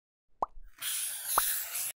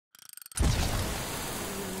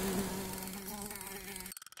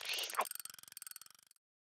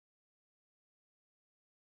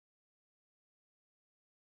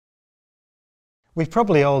We've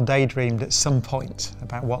probably all daydreamed at some point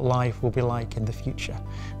about what life will be like in the future.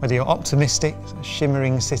 Whether you're optimistic,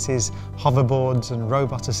 shimmering cities, hoverboards and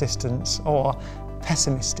robot assistants, or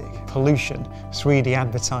pessimistic, pollution, 3D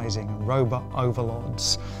advertising and robot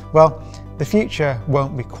overlords. Well, the future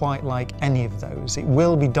won't be quite like any of those. It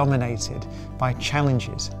will be dominated by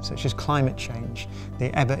challenges such as climate change,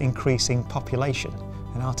 the ever-increasing population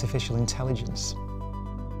and artificial intelligence.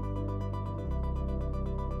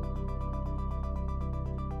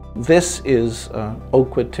 This is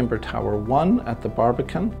Oakwood Timber Tower 1 at the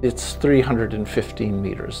Barbican. It's 315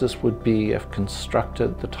 meters. This would be, if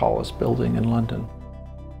constructed, the tallest building in London.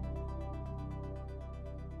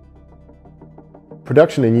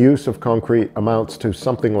 Production and use of concrete amounts to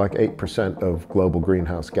something like 8% of global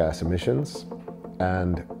greenhouse gas emissions.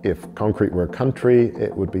 And if concrete were a country,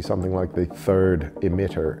 it would be something like the third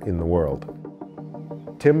emitter in the world.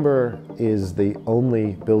 Timber is the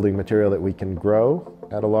only building material that we can grow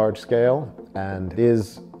at a large scale, and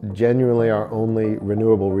is genuinely our only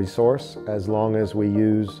renewable resource as long as we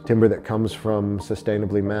use timber that comes from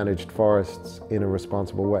sustainably managed forests in a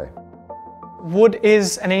responsible way. Wood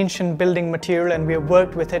is an ancient building material and we have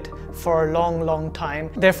worked with it for a long, long time.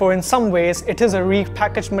 Therefore, in some ways, it is a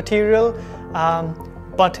repackaged material,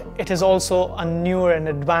 but it is also a newer and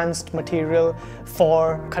advanced material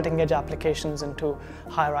for cutting-edge applications into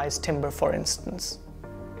high-rise timber, for instance.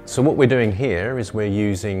 So what we're doing here is we're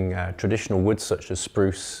using traditional woods such as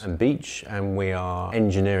spruce and beech, and we are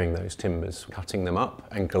engineering those timbers, cutting them up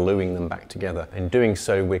and gluing them back together. In doing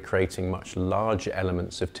so, we're creating much larger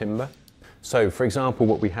elements of timber. So for example,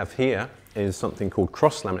 what we have here is something called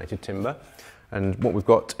cross-laminated timber, and what we've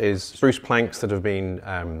got is spruce planks that have been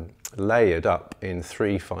layered up in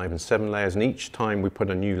 3, 5 and 7 layers, and each time we put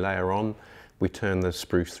a new layer on, we turn the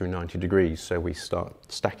spruce through 90 degrees. So we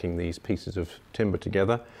start stacking these pieces of timber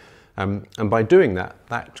together. And by doing that,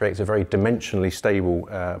 that creates a very dimensionally stable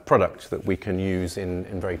product that we can use in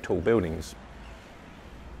very tall buildings.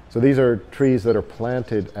 So these are trees that are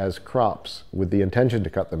planted as crops with the intention to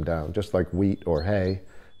cut them down, just like wheat or hay.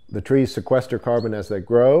 The trees sequester carbon as they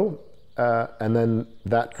grow, and then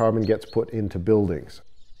that carbon gets put into buildings.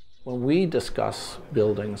 When we discuss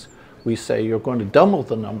buildings, we say you're going to double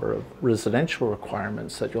the number of residential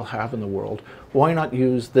requirements that you'll have in the world. Why not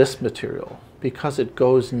use this material? Because it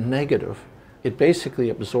goes negative. It basically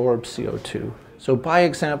absorbs CO2. So by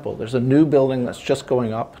example, there's a new building that's just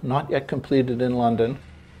going up, not yet completed in London.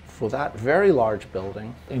 For that very large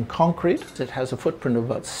building, in concrete, it has a footprint of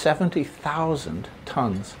about 70,000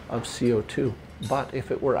 tons of CO2. But if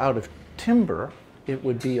it were out of timber, it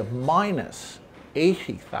would be a minus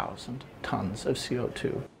 80,000 tons of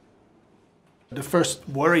CO2. The first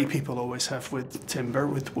worry people always have with timber,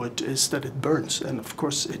 with wood, is that it burns, and of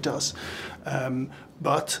course it does.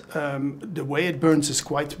 But the way it burns is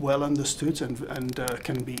quite well understood and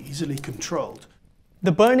can be easily controlled.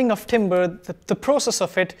 The burning of timber, the process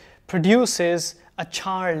of it produces a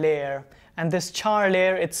char layer, and this char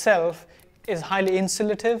layer itself is highly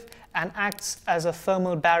insulative and acts as a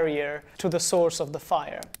thermal barrier to the source of the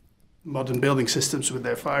fire. Modern building systems with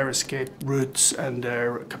their fire escape routes and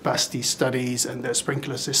their capacity studies and their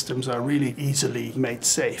sprinkler systems are really easily made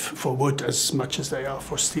safe for wood as much as they are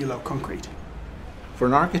for steel or concrete. For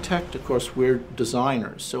an architect, of course, we're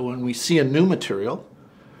designers. So when we see a new material,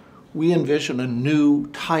 we envision a new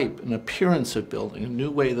type, an appearance of building, a new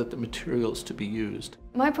way that the material is to be used.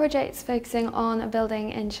 My project's focusing on a building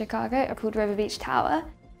in Chicago called River Beach Tower.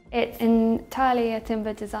 It's entirely a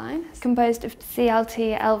timber design. It's composed of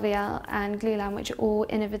CLT, LVL and glulam, which are all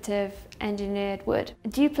innovative engineered wood.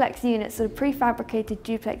 Duplex units, sort of prefabricated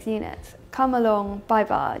duplex units, come along by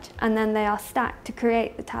barge and then they are stacked to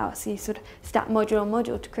create the tower. So you sort of stack module on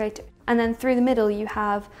module to create it. And then through the middle you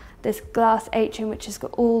have this glass atrium which has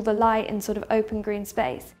got all the light and sort of open green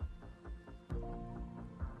space.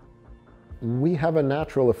 We have a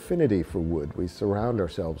natural affinity for wood. We surround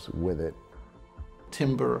ourselves with it.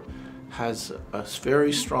 Timber has a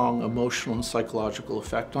very strong emotional and psychological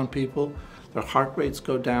effect on people. Their heart rates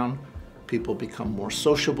go down, people become more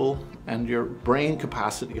sociable, and your brain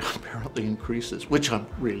capacity apparently increases, which I'm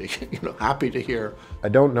really happy to hear. I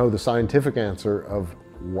don't know the scientific answer of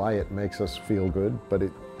why it makes us feel good, but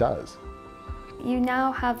it does. You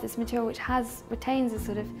now have this material which retains a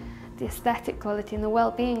sort of the aesthetic quality and the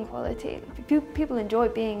well-being quality. People enjoy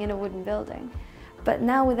being in a wooden building. But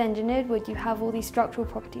now with engineered wood, you have all these structural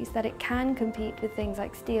properties that it can compete with things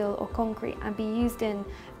like steel or concrete and be used in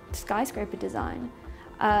skyscraper design.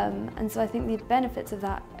 And so I think the benefits of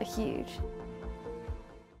that are huge.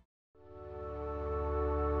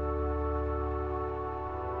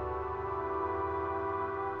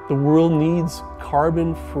 The world needs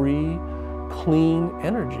carbon-free, clean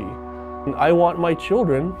energy. And I want my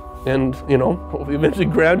children, and eventually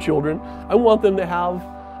grandchildren, I want them to have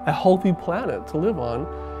a healthy planet to live on.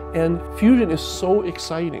 And fusion is so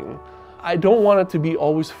exciting. I don't want it to be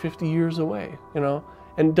always 50 years away,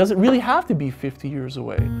 And does it really have to be 50 years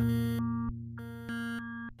away?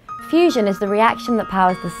 Fusion is the reaction that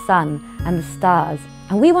powers the sun and the stars,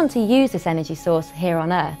 and we want to use this energy source here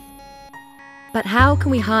on Earth. But how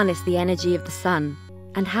can we harness the energy of the sun,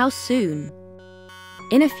 and how soon?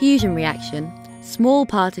 In a fusion reaction, small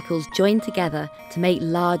particles join together to make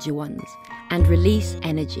larger ones and release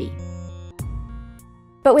energy.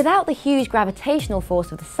 But without the huge gravitational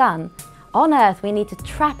force of the sun, on Earth we need to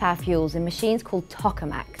trap our fuels in machines called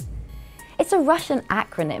tokamaks. It's a Russian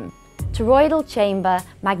acronym, toroidal chamber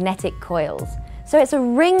magnetic coils, so it's a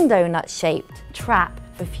ring donut-shaped trap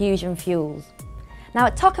for fusion fuels. Now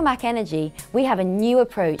at Tokamak Energy, we have a new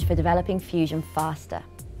approach for developing fusion faster.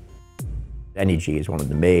 Energy is one of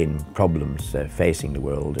the main problems facing the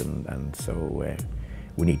world, and so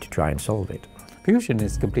we need to try and solve it. Fusion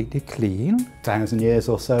is completely clean. 1,000 years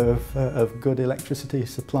or so of good electricity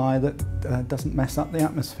supply that doesn't mess up the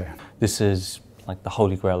atmosphere. This is like the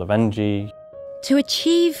holy grail of energy. To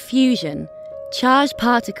achieve fusion, charged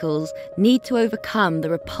particles need to overcome the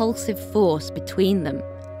repulsive force between them.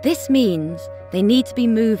 This means they need to be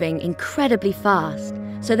moving incredibly fast,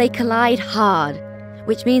 so they collide hard,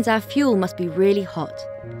 which means our fuel must be really hot,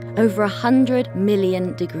 over 100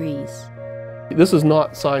 million degrees. This is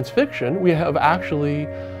not science fiction. We have actually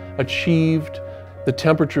achieved the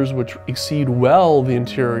temperatures which exceed well the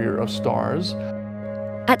interior of stars.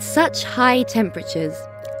 At such high temperatures,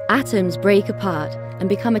 atoms break apart and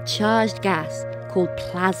become a charged gas called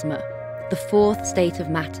plasma, the fourth state of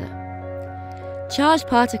matter. Charged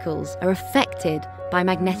particles are affected by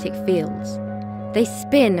magnetic fields. They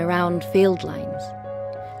spin around field lines.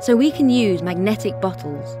 So we can use magnetic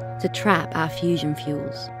bottles to trap our fusion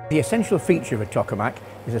fuels. The essential feature of a tokamak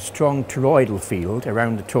is a strong toroidal field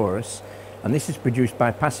around the torus, and this is produced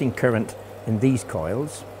by passing current in these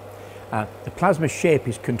coils. The plasma shape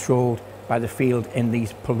is controlled by the field in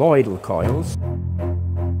these poloidal coils.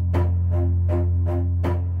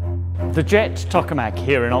 The JET tokamak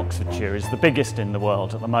here in Oxfordshire is the biggest in the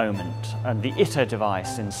world at the moment, and the ITER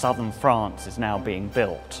device in southern France is now being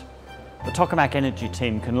built. The Tokamak Energy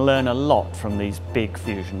team can learn a lot from these big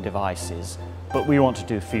fusion devices, but we want to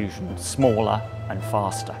do fusion smaller and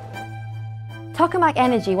faster. Tokamak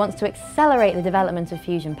Energy wants to accelerate the development of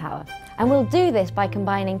fusion power, and we'll do this by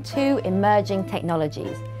combining two emerging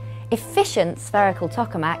technologies: efficient spherical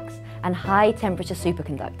tokamaks and high-temperature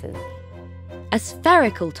superconductors. A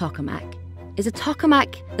spherical tokamak is a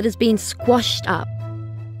tokamak that has been squashed up,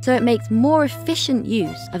 so it makes more efficient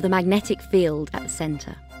use of the magnetic field at the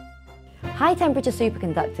centre. High-temperature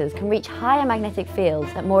superconductors can reach higher magnetic fields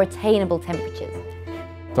at more attainable temperatures.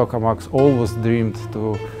 Tokamaks always dreamed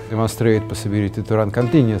to demonstrate possibility to run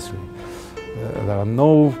continuously. There are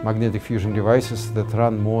no magnetic fusion devices that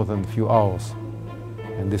run more than a few hours,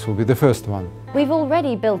 and this will be the first one. We've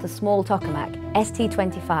already built a small tokamak,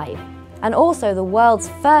 ST25, and also the world's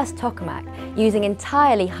first tokamak using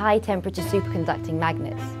entirely high-temperature superconducting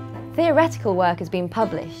magnets. Theoretical work has been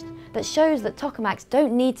published that shows that tokamaks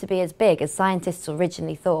don't need to be as big as scientists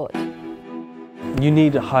originally thought. You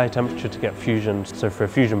need a high temperature to get fusion, so for a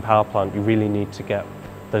fusion power plant you really need to get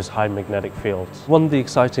those high magnetic fields. One of the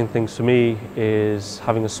exciting things for me is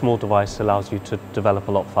having a small device that allows you to develop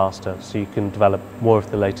a lot faster, so you can develop more of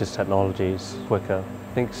the latest technologies quicker.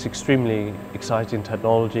 I think it's extremely exciting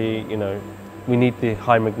technology. We need the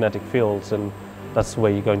high magnetic fields, and that's the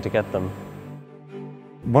way you're going to get them.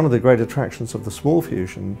 One of the great attractions of the small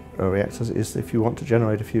fusion reactors is if you want to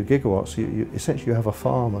generate a few gigawatts, essentially you have a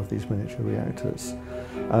farm of these miniature reactors.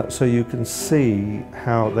 So you can see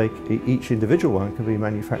how each individual one can be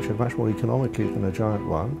manufactured much more economically than a giant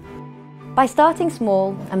one. By starting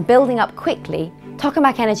small and building up quickly,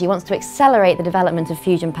 Tokamak Energy wants to accelerate the development of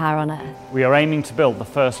fusion power on Earth. We are aiming to build the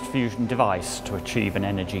first fusion device to achieve an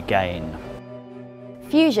energy gain.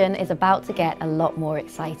 Fusion is about to get a lot more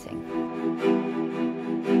exciting.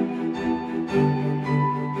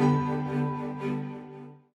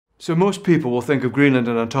 So most people will think of Greenland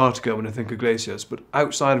and Antarctica when they think of glaciers, but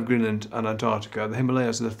outside of Greenland and Antarctica, the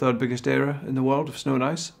Himalayas are the third biggest area in the world of snow and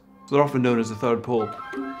ice. So they're often known as the third pole.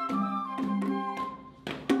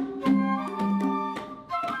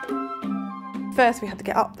 First we had to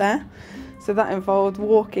get up there, so that involved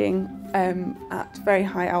walking at very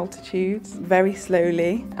high altitudes, very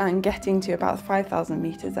slowly, and getting to about 5,000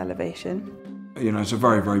 metres elevation. You know, it's a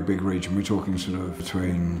very, very big region. We're talking sort of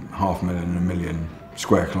between 500,000 and 1 million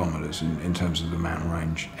square kilometres in terms of the mountain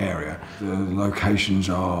range area. The locations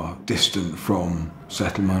are distant from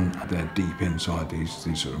settlement. They're deep inside these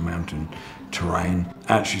sort of mountain terrain.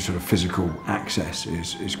 Actually, sort of physical access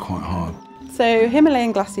is quite hard. So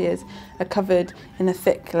Himalayan glaciers are covered in a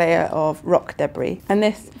thick layer of rock debris, and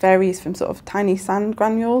this varies from sort of tiny sand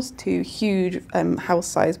granules to huge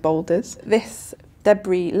house-sized boulders. This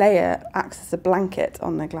debris layer acts as a blanket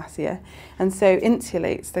on the glacier and so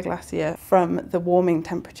insulates the glacier from the warming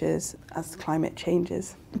temperatures as climate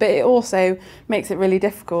changes. But it also makes it really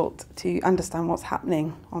difficult to understand what's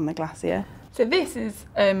happening on the glacier. So this is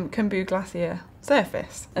Khumbu Glacier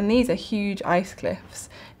surface, and these are huge ice cliffs.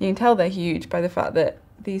 You can tell they're huge by the fact that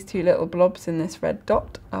these two little blobs in this red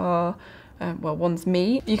dot are, well, one's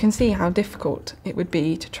me. You can see how difficult it would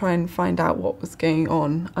be to try and find out what was going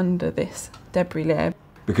on under this debris layer.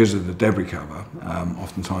 Because of the debris cover,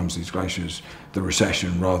 oftentimes these glaciers, the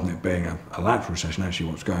recession, rather than it being a lateral recession, actually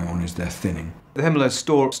what's going on is they're thinning. The Himalayas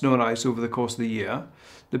store snow and ice over the course of the year.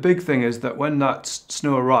 The big thing is that when that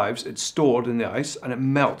snow arrives, it's stored in the ice and it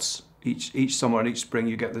melts. Each summer and each spring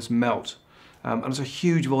you get this melt. And it's a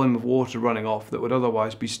huge volume of water running off that would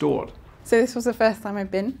otherwise be stored. So this was the first time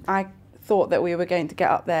I've been. I thought that we were going to get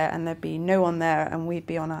up there and there'd be no one there and we'd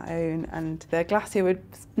be on our own, and the glacier would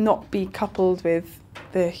not be coupled with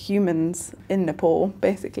the humans in Nepal,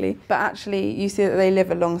 basically. But actually you see that they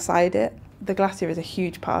live alongside it. The glacier is a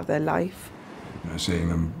huge part of their life. You know, seeing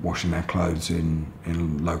them washing their clothes in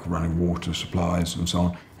local running water supplies and so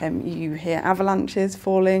on. You hear avalanches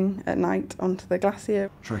falling at night onto the glacier.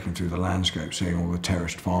 Trekking through the landscape, seeing all the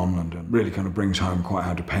terraced farmland, and really kind of brings home quite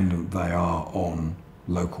how dependent they are on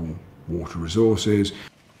local water resources.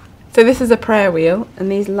 So this is a prayer wheel,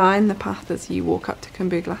 and these line the path as you walk up to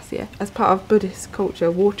Khumbu Glacier. As part of Buddhist culture,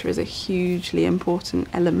 water is a hugely important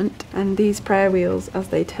element, and these prayer wheels, as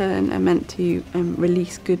they turn, are meant to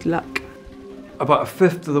release good luck. About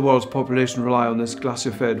 1/5 of the world's population rely on this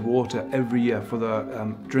glacier-fed water every year for their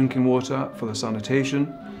drinking water, for their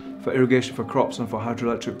sanitation, for irrigation for crops and for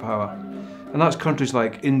hydroelectric power. And that's countries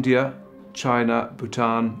like India, China,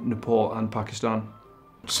 Bhutan, Nepal and Pakistan.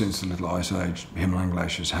 Since the Little Ice Age, Himalayan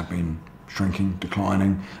glaciers have been shrinking,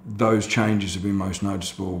 declining. Those changes have been most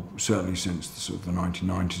noticeable, certainly since the sort of the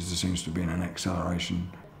 1990s. There seems to have been an acceleration.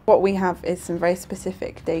 What we have is some very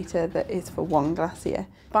specific data that is for one glacier.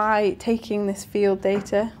 By taking this field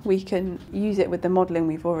data, we can use it with the modelling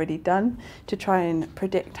we've already done to try and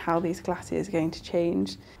predict how these glaciers are going to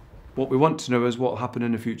change. What we want to know is what will happen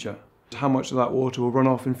in the future. How much of that water will run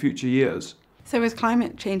off in future years. So as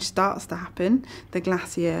climate change starts to happen, the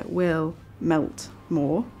glacier will melt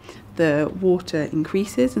more. The water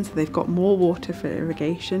increases, and so they've got more water for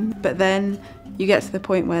irrigation. But then you get to the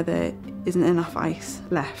point where there isn't enough ice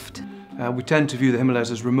left. We tend to view the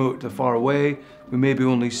Himalayas as remote, they're far away. We maybe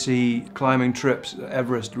only see climbing trips, the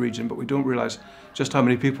Everest region, but we don't realise just how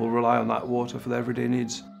many people rely on that water for their everyday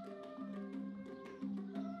needs.